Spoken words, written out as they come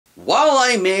While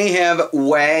I may have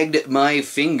wagged my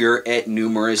finger at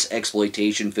numerous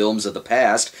exploitation films of the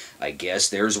past, I guess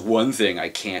there's one thing I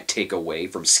can't take away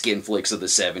from skin flicks of the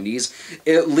 70s.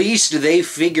 At least they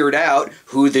figured out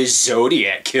who the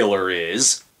Zodiac Killer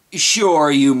is. Sure,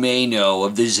 you may know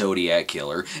of the Zodiac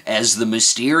Killer as the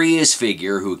mysterious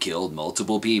figure who killed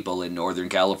multiple people in Northern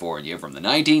California from the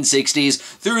 1960s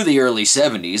through the early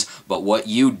 70s, but what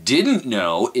you didn't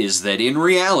know is that in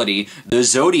reality, the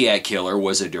Zodiac Killer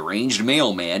was a deranged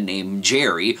mailman named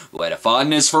Jerry who had a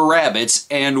fondness for rabbits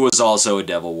and was also a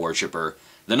devil worshipper.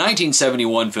 The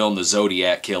 1971 film The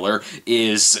Zodiac Killer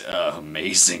is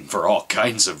amazing for all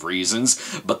kinds of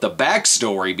reasons, but the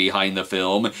backstory behind the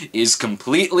film is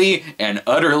completely and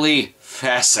utterly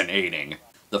fascinating.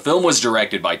 The film was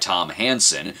directed by Tom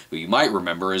Hansen, who you might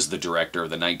remember as the director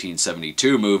of the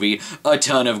 1972 movie A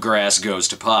Ton of Grass Goes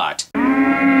to Pot.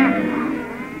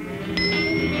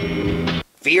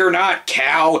 Fear not,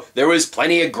 cow! There was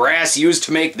plenty of grass used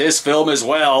to make this film as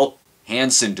well.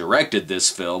 Hansen directed this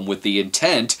film with the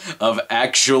intent of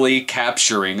actually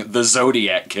capturing the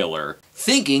Zodiac Killer,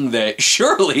 thinking that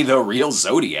surely the real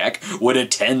Zodiac would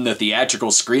attend the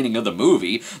theatrical screening of the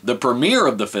movie. The premiere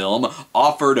of the film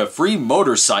offered a free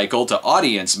motorcycle to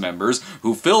audience members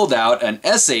who filled out an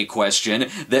essay question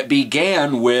that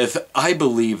began with, "I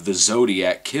believe the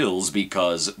Zodiac kills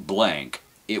because blank."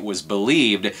 It was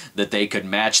believed that they could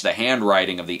match the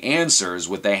handwriting of the answers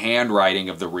with the handwriting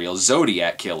of the real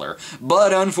Zodiac Killer.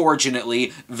 But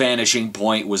unfortunately, Vanishing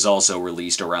Point was also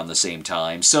released around the same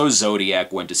time, so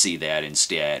Zodiac went to see that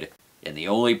instead. And the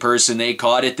only person they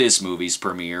caught at this movie's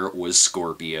premiere was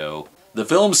Scorpio. The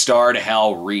film starred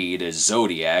Hal Reed as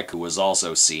Zodiac, who was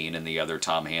also seen in the other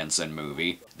Tom Hansen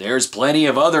movie. There's plenty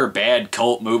of other bad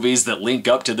cult movies that link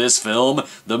up to this film.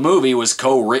 The movie was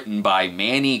co-written by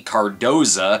Manny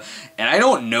Cardoza, and I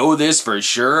don't know this for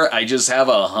sure, I just have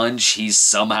a hunch he's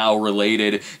somehow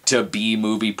related to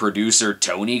B-movie producer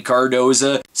Tony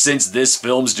Cardoza, since this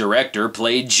film's director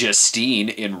played Justine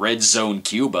in Red Zone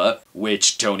Cuba,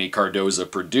 which Tony Cardoza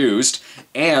produced,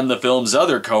 and the film's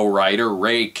other co-writer,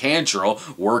 Ray Cantrell,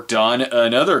 worked on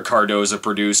another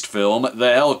Cardoza-produced film, The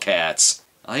Hellcats.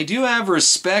 I do have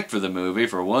respect for the movie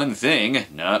for one thing.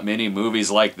 Not many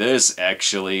movies like this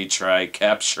actually try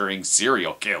capturing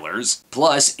serial killers.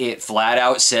 Plus, it flat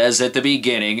out says at the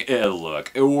beginning,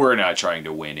 look, we're not trying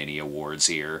to win any awards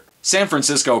here. San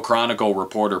Francisco Chronicle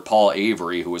reporter Paul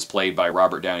Avery, who was played by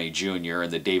Robert Downey Jr.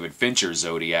 in the David Fincher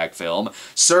Zodiac film,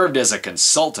 served as a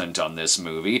consultant on this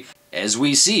movie. As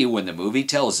we see when the movie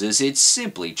tells us it's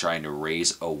simply trying to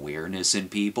raise awareness in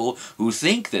people who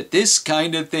think that this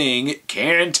kind of thing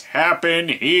can't happen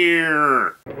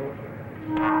here.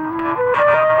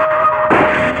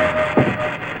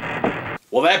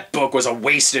 Well, that book was a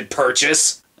wasted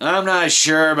purchase. I'm not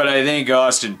sure, but I think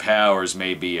Austin Powers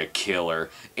may be a killer,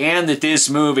 and that this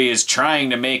movie is trying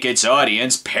to make its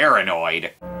audience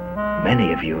paranoid.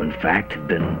 Many of you, in fact, have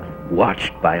been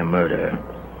watched by a murderer.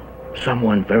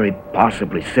 Someone very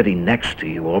possibly sitting next to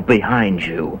you or behind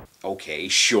you. Okay,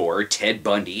 sure, Ted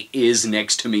Bundy is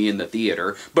next to me in the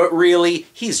theater, but really,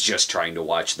 he's just trying to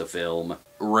watch the film.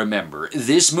 Remember,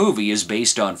 this movie is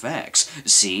based on facts.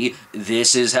 See,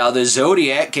 this is how the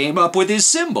Zodiac came up with his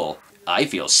symbol. I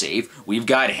feel safe. We've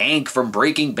got Hank from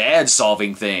Breaking Bad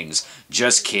solving things.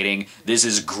 Just kidding. This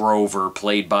is Grover,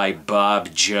 played by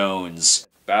Bob Jones.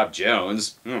 Bob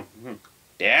Jones?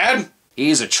 Dad?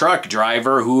 He's a truck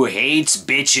driver who hates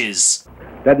bitches.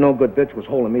 That no good bitch was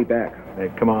holding me back.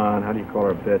 Hey, come on, how do you call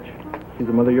her a bitch? She's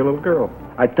the mother of your little girl.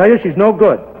 I tell you, she's no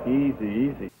good. Easy,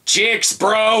 easy. Chicks,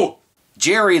 bro!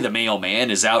 Jerry the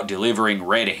mailman is out delivering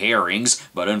red herrings,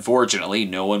 but unfortunately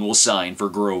no one will sign for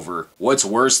Grover. What's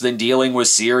worse than dealing with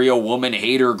serial woman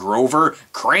hater Grover?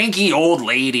 Cranky old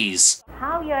ladies.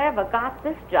 How you ever got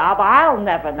this job, I'll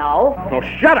never know. Oh,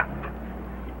 shut up!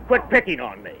 Quit picking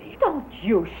on me. Don't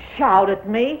you shout at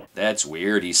me. That's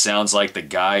weird. He sounds like the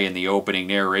guy in the opening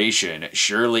narration.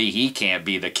 Surely he can't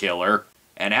be the killer.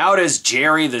 And how does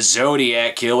Jerry the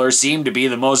Zodiac Killer seem to be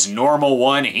the most normal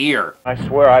one here? I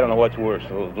swear I don't know what's worse,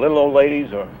 the little old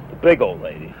ladies or the big old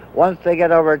ladies. Once they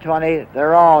get over 20,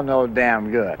 they're all no damn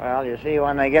good. Well, you see,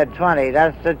 when they get 20,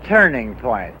 that's the turning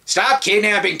point. Stop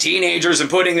kidnapping teenagers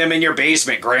and putting them in your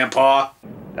basement, Grandpa.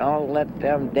 Don't let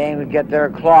them dames get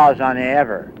their claws on you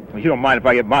ever. Well, you don't mind if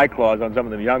I get my claws on some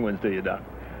of them young ones, do you, Doc?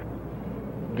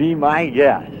 Be my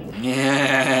guest.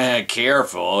 Yeah,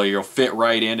 careful. You'll fit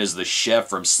right in as the chef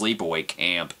from Sleepaway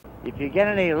Camp. If you get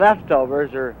any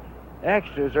leftovers or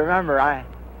extras, remember, I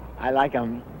like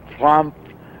them plump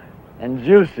and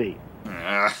juicy.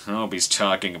 I hope he's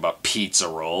talking about pizza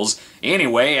rolls.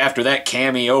 Anyway, after that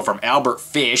cameo from Albert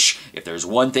Fish, if there's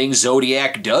one thing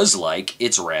Zodiac does like,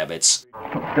 it's rabbits.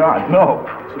 Oh, God, no.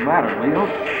 What's the matter, Leo?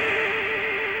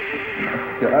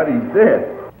 God, he's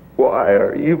dead. Why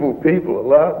are evil people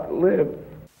allowed to live?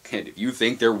 And if you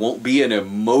think there won't be an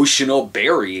emotional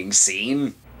burying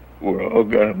scene... We're all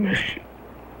gonna miss you.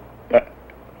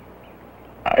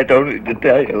 I don't need to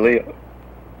tell you, Leo.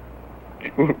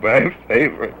 You were my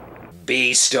favorite.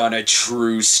 Based on a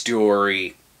true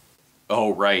story.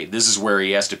 Oh, right, this is where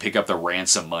he has to pick up the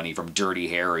ransom money from Dirty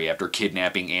Harry after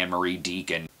kidnapping Anne-Marie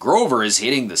Deacon. Grover is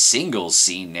hitting the singles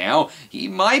scene now. He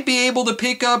might be able to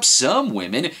pick up some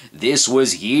women. This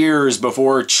was years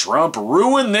before Trump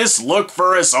ruined this look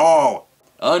for us all.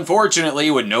 Unfortunately,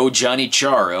 with no Johnny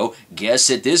Charo, guests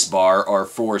at this bar are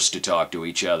forced to talk to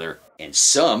each other. And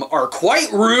some are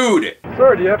quite rude.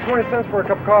 Sir, do you have 20 cents for a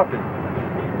cup of coffee?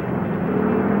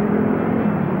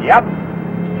 Yep.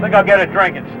 I think I'll get a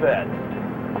drink instead.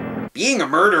 Being a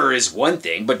murderer is one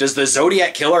thing, but does the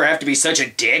Zodiac Killer have to be such a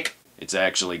dick? It's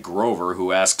actually Grover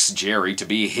who asks Jerry to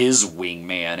be his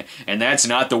wingman, and that's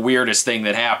not the weirdest thing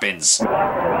that happens.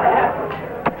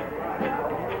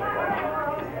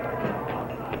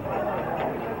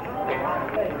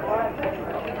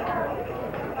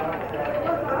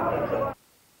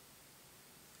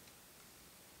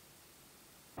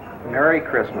 Merry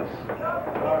Christmas.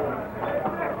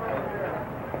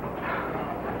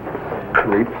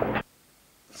 Creep.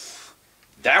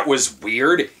 That was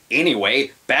weird.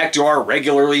 Anyway, back to our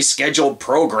regularly scheduled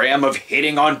program of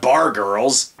hitting on bar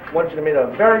girls. I want you to meet a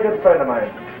very good friend of mine.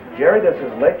 Jerry, this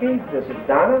is Licky. This is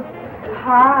Donna.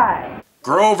 Hi.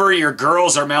 Grover, your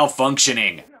girls are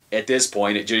malfunctioning. At this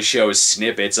point, it just shows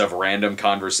snippets of random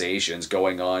conversations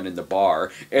going on in the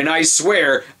bar, and I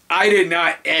swear, I did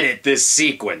not edit this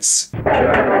sequence. Divorce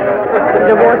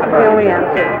is the only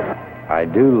answer. I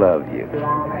do love you.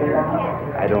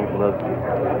 I don't love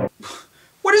you.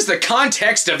 What is the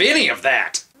context of any of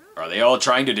that? Are they all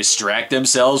trying to distract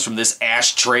themselves from this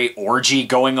ashtray orgy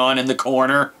going on in the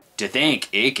corner? To think,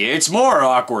 it gets more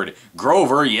awkward.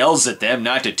 Grover yells at them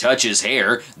not to touch his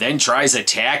hair, then tries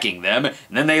attacking them, and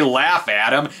then they laugh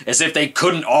at him as if they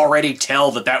couldn't already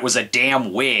tell that that was a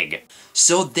damn wig.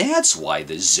 So that's why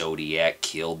the Zodiac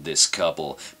killed this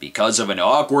couple, because of an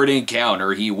awkward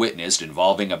encounter he witnessed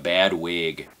involving a bad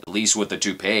wig. At least with the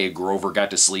toupee, Grover got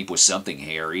to sleep with something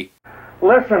hairy.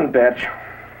 Listen, bitch.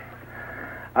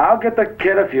 I'll get the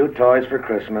kid a few toys for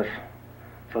Christmas.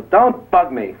 So don't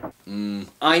bug me.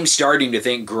 I'm starting to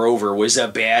think Grover was a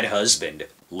bad husband.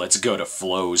 Let's go to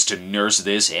Flo's to nurse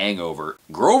this hangover.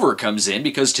 Grover comes in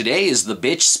because today is the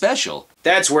bitch special.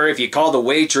 That's where if you call the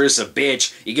waitress a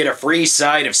bitch, you get a free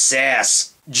side of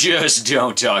sass. Just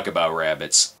don't talk about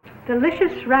rabbits.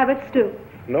 Delicious rabbit stew.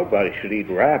 Nobody should eat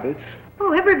rabbits.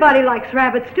 Oh, everybody likes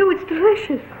rabbit stew. It's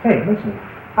delicious. Hey, listen.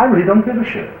 I really don't give a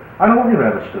shit. I don't want any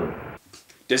rabbit stew.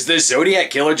 Does the Zodiac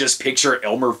Killer just picture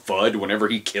Elmer Fudd whenever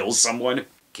he kills someone?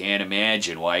 Can't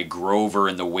imagine why Grover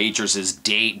and the waitress's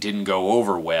date didn't go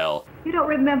over well. You don't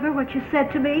remember what you said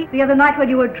to me the other night when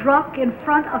you were drunk in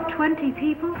front of 20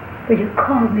 people? Well, you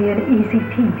called me an easy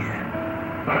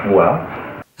piece.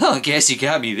 Well? Oh, I guess you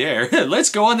got me there. Let's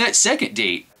go on that second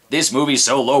date. This movie's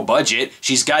so low budget,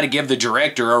 she's got to give the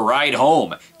director a ride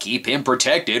home. Keep him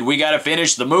protected, we gotta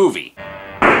finish the movie.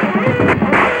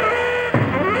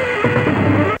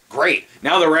 Great,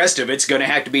 now the rest of it's gonna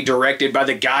have to be directed by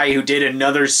the guy who did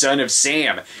Another Son of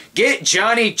Sam. Get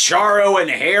Johnny Charo and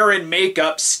hair and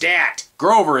makeup stat.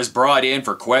 Grover is brought in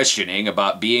for questioning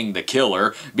about being the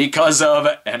killer because of,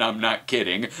 and I'm not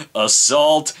kidding,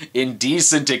 assault,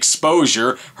 indecent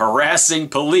exposure, harassing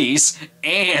police,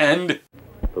 and...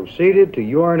 proceeded to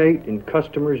urinate in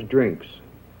customers' drinks,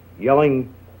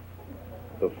 yelling,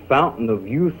 "The fountain of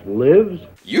youth lives?"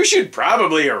 You should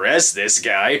probably arrest this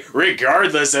guy,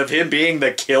 regardless of him being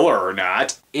the killer or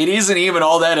not. It isn't even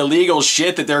all that illegal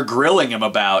shit that they're grilling him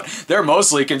about. They're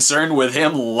mostly concerned with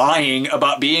him lying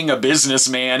about being a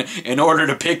businessman in order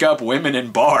to pick up women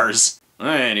in bars.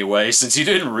 Anyway, since you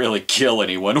didn't really kill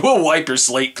anyone, we'll wipe your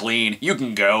slate clean. You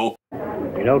can go.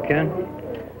 You know, Ken,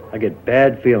 I get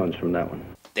bad feelings from that one.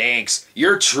 Thanks.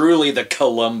 You're truly the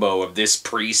Columbo of this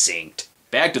precinct.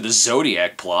 Back to the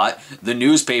Zodiac plot, the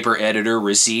newspaper editor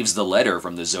receives the letter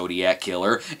from the Zodiac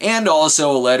Killer, and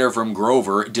also a letter from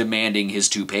Grover demanding his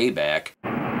toupee back.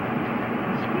 It's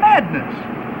madness.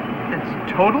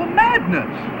 It's total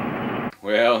madness.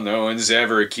 Well, no one's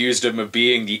ever accused him of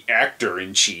being the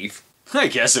actor-in-chief. I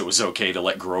guess it was okay to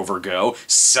let Grover go.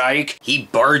 Psych! He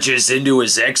barges into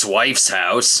his ex-wife's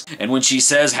house, and when she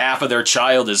says half of their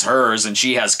child is hers and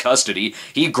she has custody,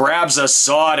 he grabs a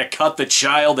saw to cut the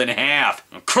child in half.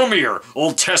 Come here,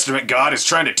 Old Testament God is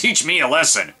trying to teach me a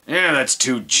lesson. Yeah, that's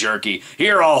too jerky.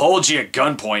 Here, I'll hold you at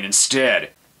gunpoint instead.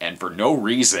 And for no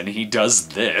reason, he does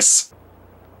this.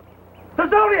 The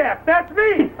Zodiac, that's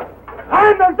me!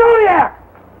 I'm the Zodiac!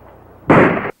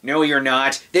 No, you're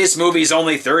not. This movie's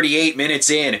only 38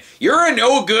 minutes in. You're a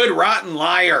no-good, rotten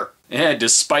liar. And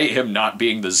despite him not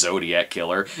being the Zodiac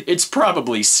Killer, it's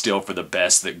probably still for the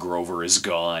best that Grover is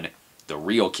gone. The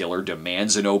real killer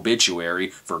demands an obituary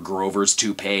for Grover's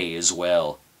toupee as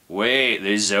well. Wait,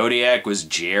 the Zodiac was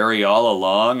Jerry all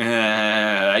along?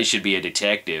 I should be a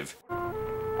detective.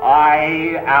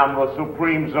 I am the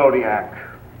Supreme Zodiac.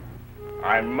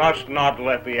 I must not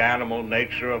let the animal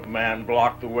nature of man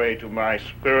block the way to my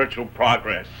spiritual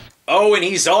progress. Oh, and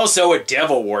he's also a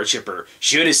devil worshipper.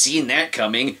 Should have seen that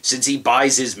coming, since he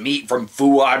buys his meat from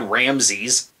Fuad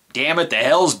Ramses. Damn it, the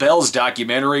Hell's Bells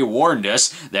documentary warned us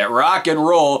that rock and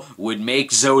roll would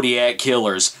make Zodiac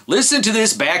killers. Listen to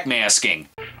this backmasking.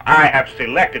 I have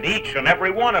selected each and every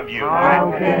one of you.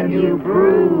 How can you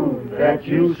prove that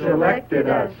you selected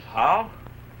us? How?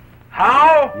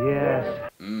 How? Yes.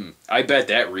 I bet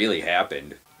that really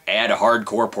happened. Add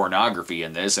hardcore pornography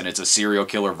in this and it's a serial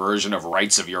killer version of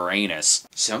Rites of Uranus.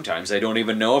 Sometimes I don't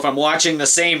even know if I'm watching the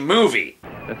same movie.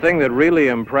 The thing that really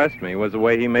impressed me was the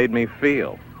way he made me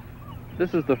feel.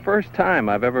 This is the first time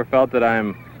I've ever felt that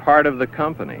I'm part of the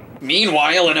company.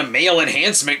 Meanwhile, in a male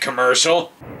enhancement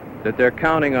commercial. That they're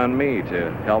counting on me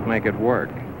to help make it work.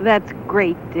 That's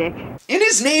great, Dick. And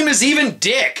his name is even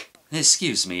Dick!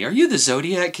 Excuse me, are you the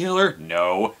Zodiac Killer?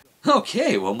 No.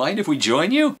 Okay, well, mind if we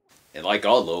join you? And like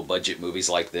all low-budget movies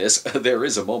like this, there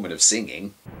is a moment of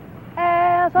singing.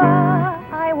 As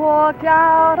I walked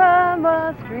out on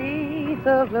the streets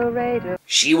of Laredo.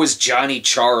 She was Johnny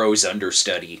Charo's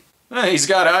understudy. He's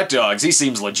got hot dogs, he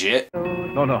seems legit.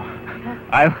 No.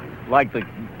 I like the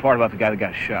part about the guy that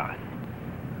got shot.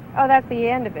 Oh, that's the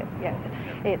end of it. Yes.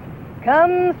 It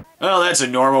comes. Well, that's a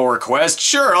normal request.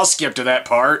 Sure, I'll skip to that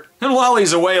part. And while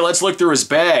he's away, let's look through his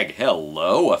bag.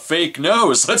 Hello, a fake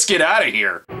nose. Let's get out of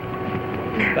here.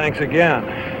 Thanks again.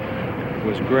 It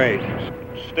was great.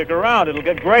 Stick around, it'll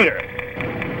get greater.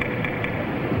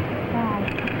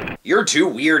 You're too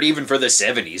weird even for the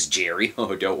 70s, Jerry.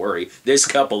 Oh, don't worry. This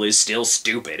couple is still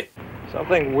stupid.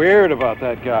 Something weird about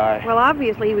that guy. Well,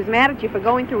 obviously he was mad at you for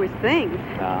going through his things.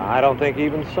 I don't think he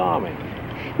even saw me.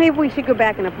 Maybe we should go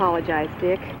back and apologize,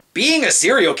 Dick. Being a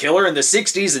serial killer in the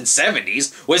 60s and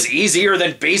 70s was easier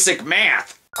than basic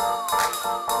math.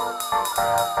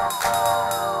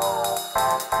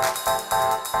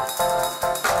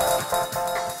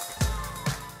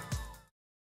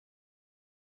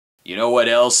 You know what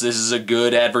else this is a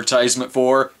good advertisement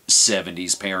for?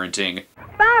 70s parenting.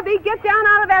 Bobby, get down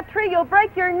out of that tree. You'll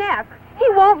break your neck. He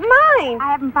won't mind.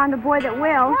 I haven't found a boy that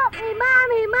will. Help me,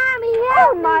 Mommy, help me.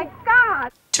 Oh, my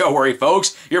God. Don't worry,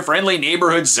 folks. Your friendly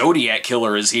neighborhood Zodiac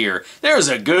Killer is here. There's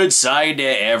a good side to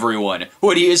everyone.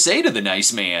 What do you say to the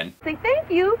nice man? Say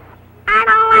thank you. I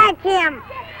don't like him.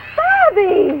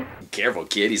 Bobby! Careful,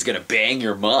 kid. He's gonna bang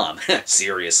your mom.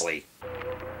 Seriously.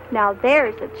 Now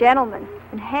there's a gentleman.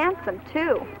 And handsome,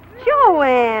 too.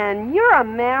 Joanne, you're a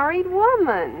married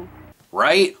woman.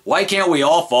 Right? Why can't we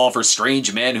all fall for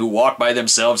strange men who walk by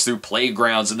themselves through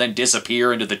playgrounds and then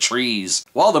disappear into the trees?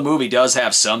 While the movie does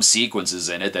have some sequences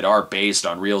in it that are based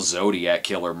on real Zodiac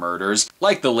Killer murders,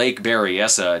 like the Lake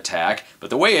Berryessa attack, but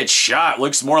the way it's shot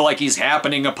looks more like he's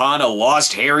happening upon a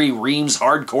Lost Harry Reams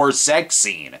hardcore sex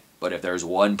scene. But if there's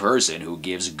one person who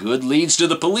gives good leads to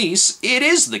the police, it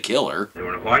is the killer. They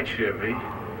were in a white Chevy,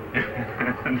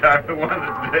 and I'm the one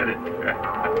that did it.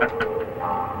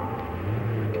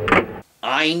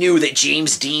 I knew that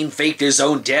James Dean faked his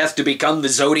own death to become the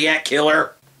Zodiac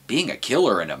Killer. Being a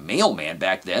killer and a mailman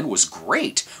back then was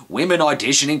great. Women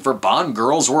auditioning for Bond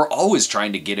girls were always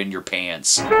trying to get in your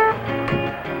pants.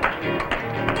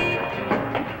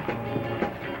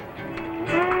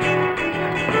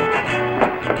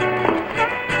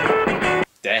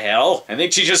 The hell? I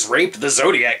think she just raped the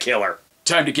Zodiac Killer.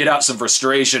 Time to get out some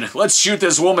frustration. Let's shoot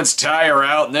this woman's tire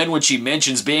out, and then when she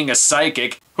mentions being a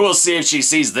psychic, we'll see if she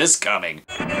sees this coming.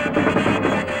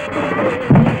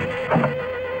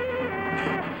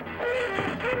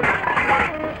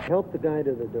 Help the guy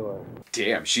to the door.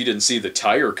 Damn, she didn't see the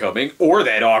tire coming, or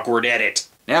that awkward edit.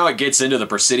 Now it gets into the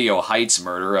Presidio Heights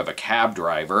murder of a cab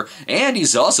driver, and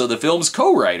he's also the film's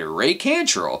co-writer, Ray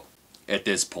Cantrell. At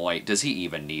this point, does he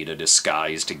even need a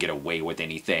disguise to get away with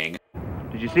anything?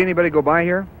 Did you see anybody go by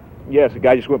here? Yes, the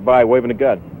guy just went by waving a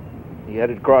gun. He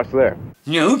headed across there.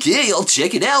 Okay, I'll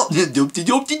check it out.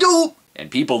 Doop-de-doop-de-doop. And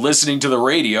people listening to the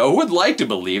radio would like to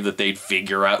believe that they'd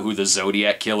figure out who the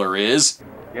Zodiac Killer is.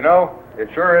 You know, it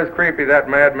sure is creepy that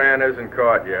madman isn't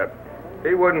caught yet.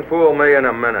 He wouldn't fool me in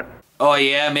a minute. Oh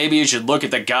yeah, maybe you should look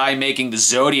at the guy making the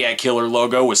Zodiac Killer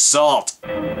logo with salt.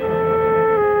 Now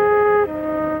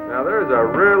there's a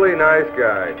really nice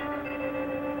guy.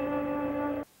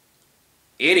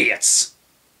 Idiots.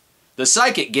 The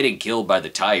psychic getting killed by the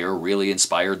tire really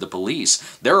inspired the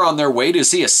police. They're on their way to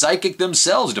see a psychic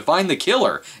themselves to find the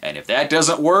killer. And if that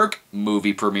doesn't work,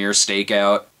 movie premiere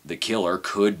stakeout. The killer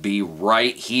could be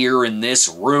right here in this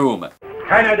room.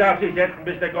 Keiner darf sich setzen,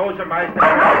 bis der große Meister...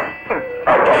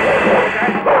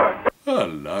 I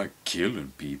like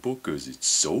killing people because it's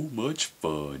so much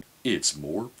fun. It's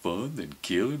more fun than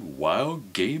killing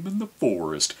wild game in the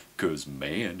forest, because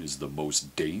man is the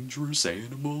most dangerous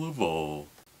animal of all.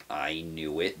 I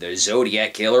knew it. The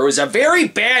Zodiac Killer was a very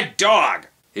bad dog.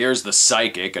 Here's the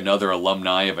psychic, another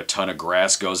alumni of A Ton of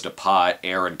Grass Goes to Pot,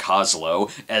 Aaron Kozlow,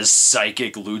 as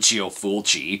Psychic Lucio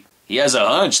Fulci. He has a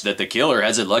hunch that the killer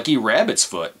has a lucky rabbit's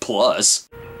foot, plus...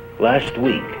 Last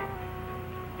week,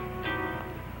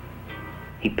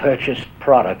 he purchased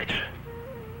products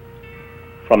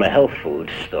from a health food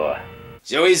store.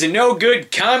 So he's a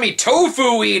no-good commie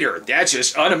tofu eater. That's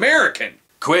just un-American.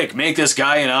 Quick, make this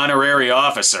guy an honorary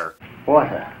officer.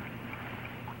 Water.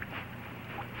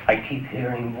 I keep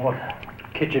hearing water.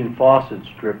 Kitchen faucet's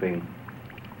dripping.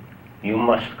 You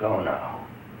must go now.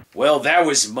 Well, that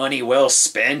was money well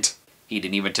spent. He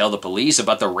didn't even tell the police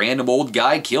about the random old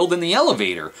guy killed in the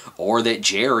elevator, or that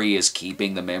Jerry is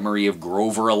keeping the memory of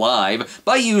Grover alive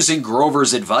by using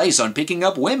Grover's advice on picking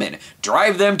up women.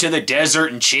 Drive them to the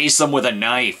desert and chase them with a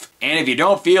knife. And if you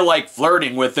don't feel like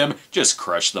flirting with them, just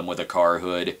crush them with a car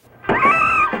hood.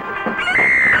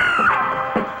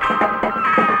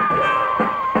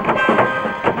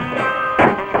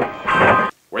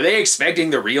 Were they expecting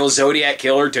the real Zodiac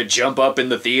Killer to jump up in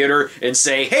the theater and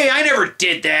say, "Hey, I never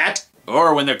did that"?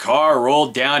 Or when the car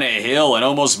rolled down a hill and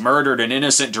almost murdered an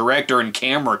innocent director and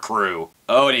camera crew.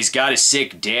 Oh, and he's got a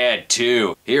sick dad,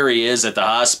 too. Here he is at the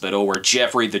hospital where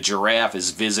Jeffrey the Giraffe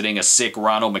is visiting a sick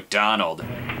Ronald McDonald.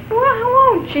 Well,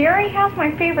 hello, Jerry. How's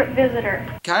my favorite visitor?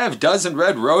 Can I have a dozen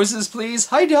red roses, please?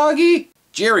 Hi, doggy.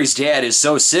 Jerry's dad is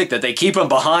so sick that they keep him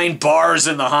behind bars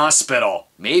in the hospital.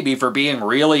 Maybe for being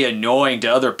really annoying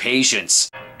to other patients.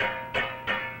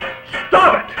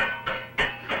 Stop it!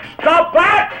 Stop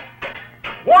that!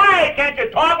 Why can't you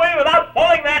talk with me without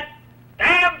pulling that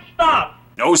damn stuff?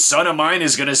 No son of mine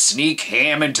is gonna sneak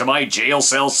ham into my jail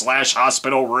cell /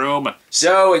 hospital room.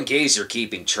 So, in case you're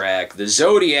keeping track, the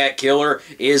Zodiac Killer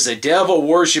is a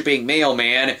devil-worshipping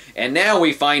mailman, and now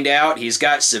we find out he's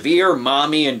got severe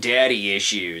mommy and daddy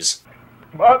issues.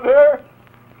 Mother?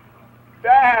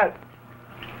 Dad?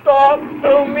 Talk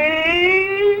to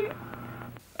me!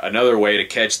 Another way to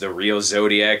catch the real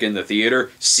Zodiac in the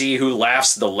theater, see who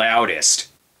laughs the loudest.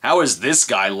 How is this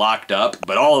guy locked up,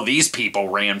 but all of these people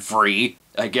ran free?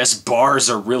 I guess bars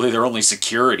are really their only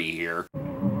security here.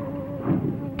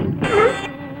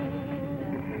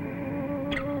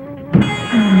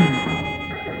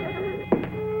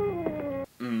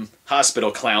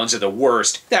 Hospital clowns are the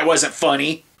worst. That wasn't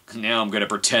funny. Now I'm gonna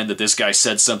pretend that this guy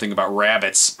said something about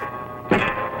rabbits.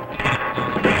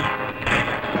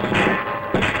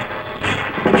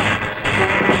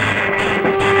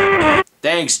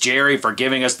 Thanks, Jerry, for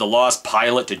giving us the lost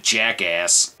pilot to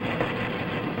Jackass.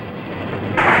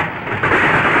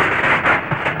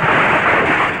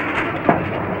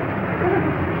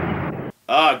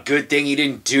 Ah, good thing he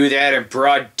didn't do that in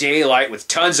broad daylight with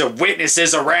tons of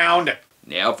witnesses around.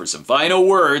 Now for some final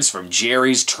words from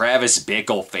Jerry's Travis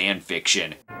Bickle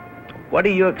fanfiction. What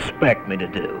do you expect me to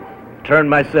do? Turn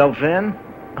myself in?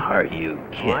 Are you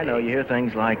kidding? Oh, I know you hear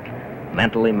things like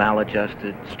mentally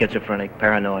maladjusted, schizophrenic,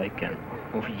 paranoid, and...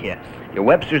 Oh, yes. Your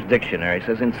Webster's Dictionary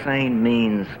says insane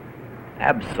means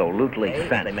absolutely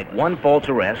senseless. They make one false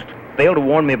arrest, fail to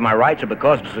warn me of my rights, or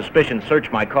because of suspicion search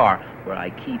my car, where I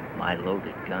keep my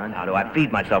loaded gun. How do I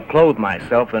feed myself, clothe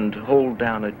myself, and hold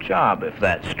down a job, if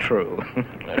that's true?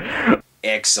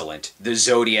 Excellent. The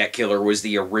Zodiac Killer was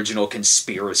the original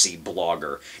conspiracy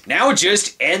blogger. Now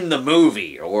just end the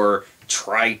movie, or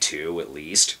try to, at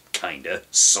least. Kinda.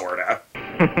 Sorta.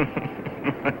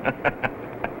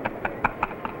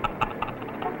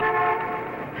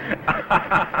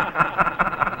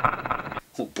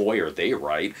 Oh boy, are they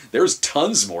right. There's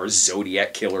tons more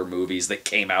Zodiac Killer movies that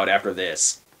came out after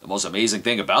this. The most amazing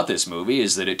thing about this movie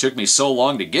is that it took me so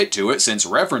long to get to it since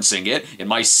referencing it in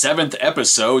my 7th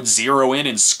episode, Zero In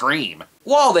and Scream.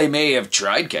 While they may have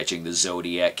tried catching the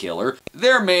Zodiac Killer,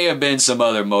 there may have been some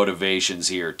other motivations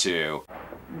here too.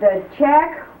 The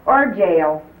check or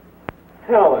jail?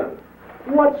 Helen,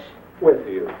 what's with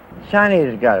you?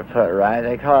 Chinese got it put right.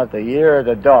 They call it the year of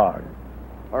the dog.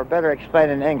 Or better explained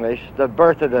in English, the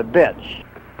birth of the bitch.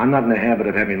 I'm not in the habit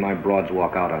of having my broads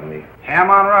walk out on me.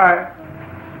 Ham on rye.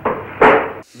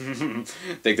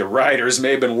 Think the writers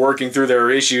may have been working through their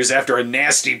issues after a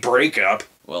nasty breakup.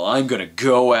 Well, I'm gonna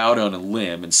go out on a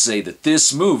limb and say that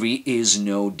this movie is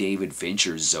no David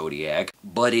Fincher's Zodiac,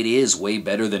 but it is way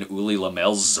better than Uli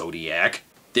Lamel's Zodiac.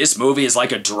 This movie is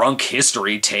like a drunk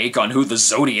history take on who the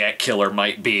Zodiac Killer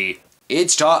might be.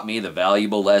 It's taught me the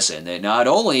valuable lesson that not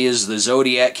only is the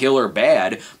Zodiac Killer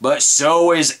bad, but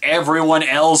so is everyone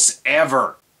else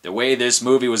ever. The way this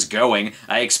movie was going,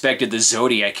 I expected the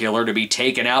Zodiac Killer to be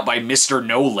taken out by Mr.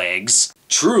 No Legs.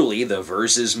 Truly the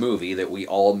versus movie that we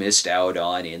all missed out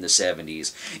on in the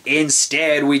 70s.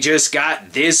 Instead, we just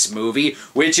got this movie,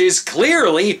 which is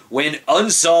clearly when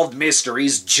Unsolved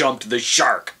Mysteries jumped the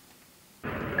shark.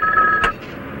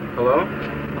 Hello?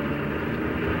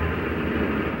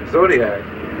 Zodiac.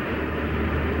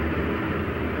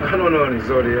 I don't know any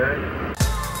Zodiac.